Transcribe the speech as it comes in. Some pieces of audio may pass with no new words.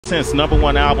10's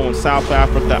 #1 album in South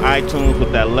Africa, iTunes,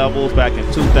 with that Levels back in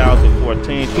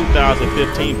 2014.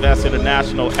 2015 Best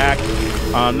International Act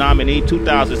nominee.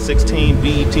 2016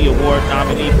 BET Award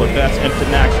nominee for Best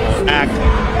International Act.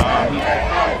 He's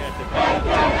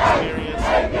experience.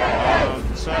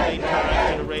 Sunday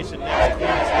Times Generation Next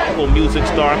local music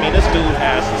star. I mean, this dude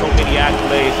has so many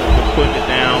accolades and been putting it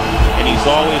down, and he's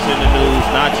always in the news,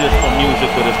 not just for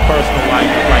music, but his personal life,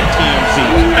 like TMZ.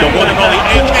 The one and only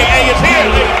AKA is here,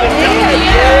 ladies and gentlemen.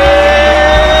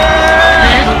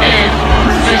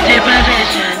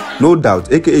 No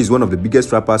doubt, AKA is one of the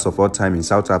biggest rappers of all time in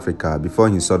South Africa before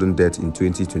his sudden death in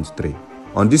 2023.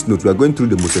 On this note, we are going through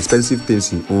the most expensive things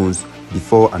he owns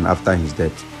before and after his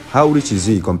death. How rich is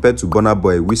he compared to Burna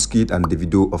Boy, Wizkid and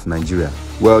Davido of Nigeria?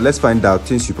 Well, let's find out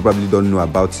things you probably don't know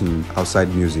about him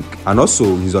outside music, and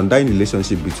also his undying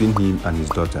relationship between him and his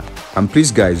daughter. And please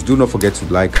guys, do not forget to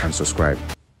like and subscribe.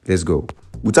 Let's go.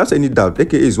 Without any doubt,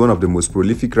 AKA is one of the most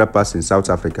prolific rappers in South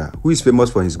Africa, who is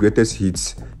famous for his greatest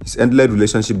hits, his endless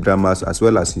relationship dramas, as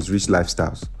well as his rich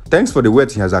lifestyles. Thanks for the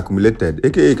wealth he has accumulated,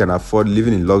 AKA can afford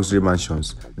living in luxury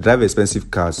mansions, drive expensive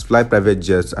cars, fly private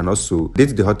jets, and also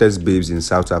date the hottest babes in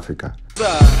South Africa.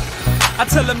 I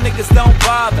tell them niggas don't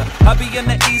bother. I be in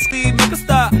the East, Steve, make a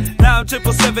stop. Now I'm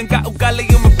 777, got ugali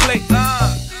on my plate.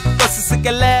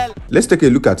 Let's take a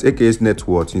look at AKA's net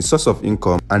worth, his source of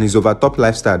income, and his over-top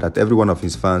lifestyle that every one of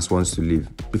his fans wants to live.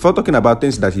 Before talking about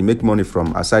things that he makes money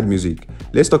from aside music,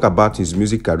 let's talk about his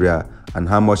music career and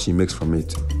how much he makes from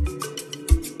it.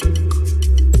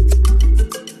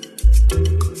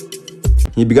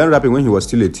 He began rapping when he was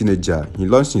still a teenager. He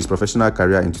launched his professional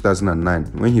career in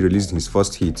 2009 when he released his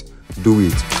first hit, Do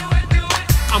It.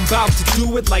 I'm about to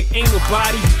do it like ain't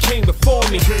nobody who came before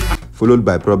me. Followed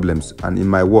by Problems and In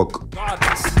My Work.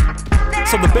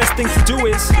 So the best thing to do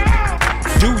is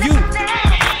do you.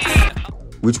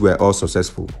 Which were all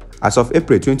successful. As of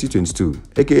April 2022,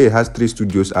 AKA has 3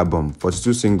 studios albums,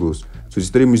 42 singles,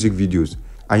 23 music videos,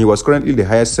 and he was currently the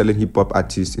highest selling hip-hop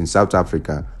artist in South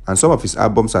Africa, and some of his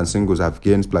albums and singles have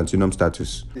gained platinum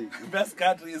status. The best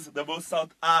country is the most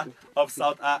South R of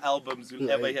South R albums you'll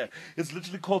ever hear. It's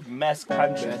literally called Mass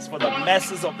Country. It's for the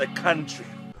masses of the country.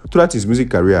 Throughout his music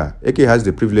career, AKA has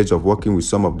the privilege of working with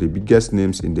some of the biggest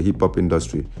names in the hip-hop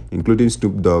industry, including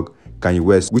Snoop Dogg, Kanye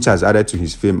West, which has added to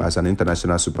his fame as an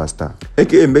international superstar.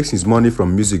 AKA makes his money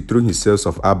from music through his sales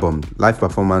of albums, live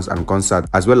performance and concerts,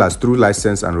 as well as through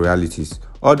license and royalties.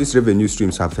 All these revenue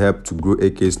streams have helped to grow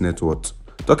AKA's net worth.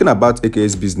 Talking about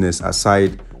AKA's business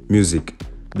aside music,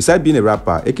 besides being a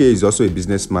rapper, AKA is also a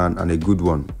businessman, and a good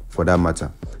one, for that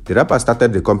matter. The rapper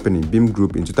started the company Beam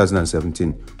Group in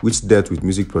 2017, which dealt with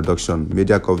music production,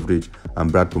 media coverage,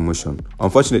 and brand promotion.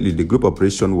 Unfortunately, the group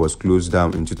operation was closed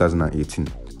down in 2018.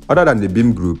 Other than the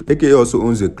Beam Group, AKA also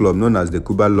owns a club known as the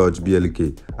Cuba Lodge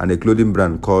BLK and a clothing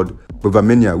brand called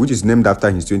Bovamania, which is named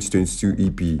after his 2022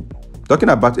 EP. Talking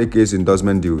about AKA's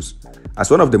endorsement deals,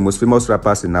 as one of the most famous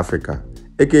rappers in Africa,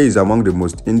 AKA is among the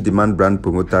most in-demand brand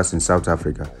promoters in South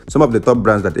Africa. Some of the top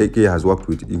brands that AKA has worked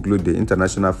with include the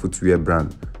international footwear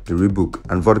brand, the Reebok,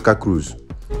 and Vodka Cruise.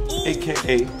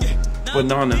 AKA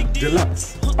Banana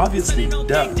Deluxe. Obviously,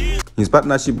 duh. His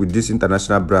partnership with these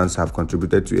international brands have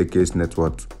contributed to AKA's net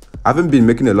worth. Having been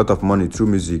making a lot of money through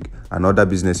music and other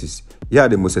businesses, here are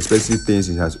the most expensive things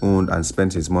he has owned and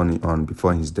spent his money on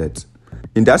before his death.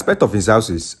 In the aspect of his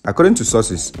houses, according to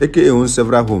sources, AKA owned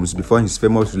several homes before his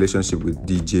famous relationship with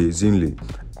DJ Zinle.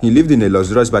 He lived in a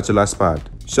luxurious bachelor's pad.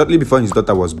 Shortly before his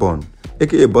daughter was born,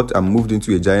 AKA bought and moved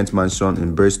into a giant mansion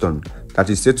in Brixton that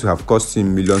is said to have cost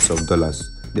him millions of dollars.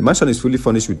 The mansion is fully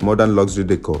furnished with modern luxury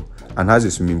decor and has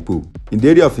a swimming pool. In the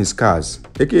area of his cars,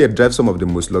 AKA drives some of the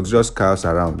most luxurious cars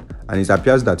around, and it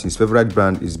appears that his favorite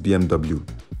brand is BMW.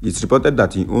 It's reported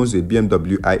that he owns a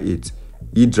BMW i8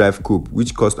 e-drive coupe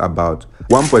which cost about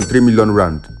 1.3 million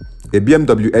rand, a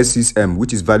BMW S6M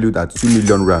which is valued at 2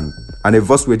 million rand, and a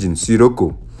Volkswagen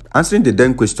Scirocco. Answering the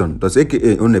then question, does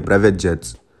AKA own a private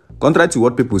jet? Contrary to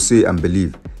what people say and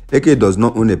believe, AKA does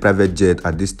not own a private jet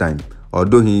at this time,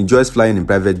 although he enjoys flying in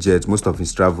private jets most of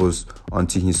his travels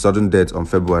until his sudden death on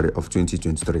February of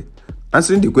 2023.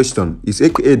 Answering the question, is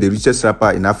AKA the richest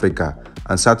rapper in Africa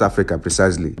and South Africa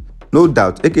precisely? No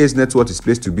doubt, AKA's net worth is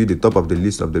placed to be the top of the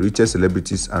list of the richest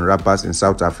celebrities and rappers in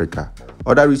South Africa.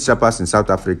 Other rich rappers in South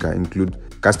Africa include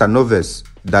Castanovas,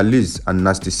 Daliz, and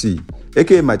Nasty C.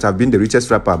 AKA might have been the richest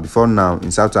rapper before now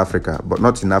in South Africa, but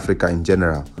not in Africa in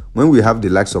general, when we have the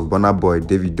likes of Burna Boy,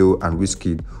 Davido, and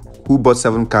Wizkid, who bought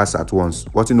 7 cars at once,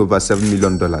 worth over $7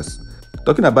 million.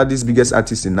 Talking about these biggest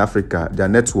artists in Africa, their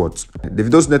net worth.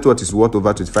 Davido's net worth is worth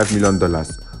over $25 million.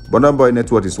 Burna Boy net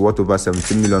worth is worth over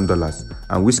 $17 million,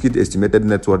 and Wizkid's estimated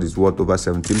net worth is worth over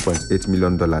 $17.8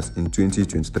 million in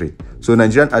 2023. So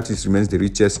Nigerian artist remains the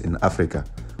richest in Africa.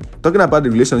 Talking about the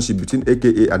relationship between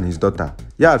AKA and his daughter,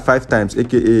 here at 5 times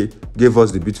AKA gave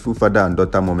us the beautiful father and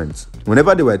daughter moments.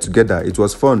 Whenever they were together, it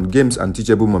was fun, games and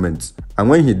teachable moments. And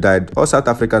when he died, all South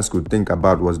Africans could think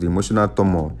about was the emotional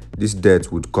turmoil this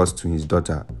death would cause to his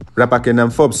daughter. Rapper Kiernan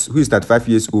Forbes, who is 35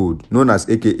 years old, known as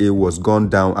AKA, was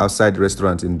gunned down outside the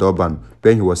restaurant in Durban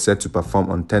when he was set to perform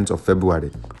on 10th of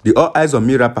February. The All Eyes on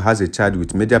Me rapper has a child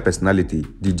with media personality,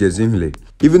 DJ Zimhle.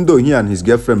 Even though he and his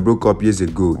girlfriend broke up years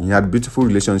ago, he had a beautiful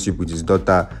relationship with his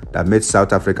daughter that made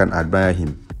South Africans admire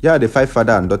him. Here are the 5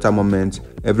 father and daughter moments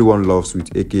everyone loves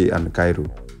with AK and Cairo.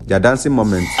 Their dancing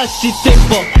moments.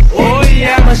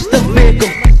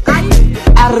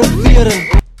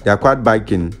 Their quad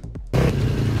biking.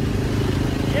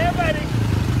 Yeah, buddy.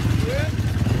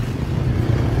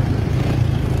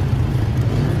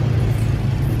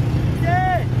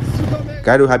 Yeah.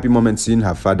 Cairo happy moment seeing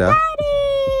her father.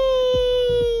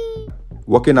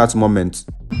 Working out moment.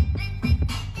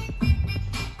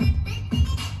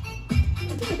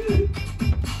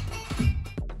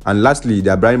 And lastly,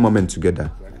 their bride moment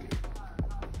together.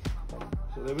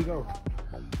 So there we go.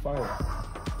 Fire.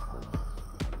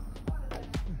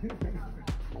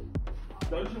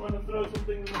 Don't you want to throw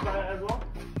something in the fire as well?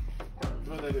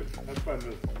 No, they do. That's fine.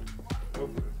 Go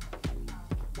for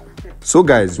it. So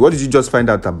guys, what did you just find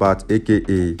out about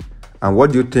AKA? And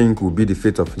what do you think will be the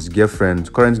fate of his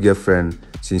girlfriend, current girlfriend,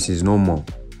 since he's no more?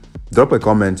 Drop a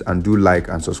comment and do like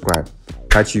and subscribe.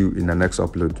 Catch you in the next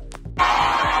upload.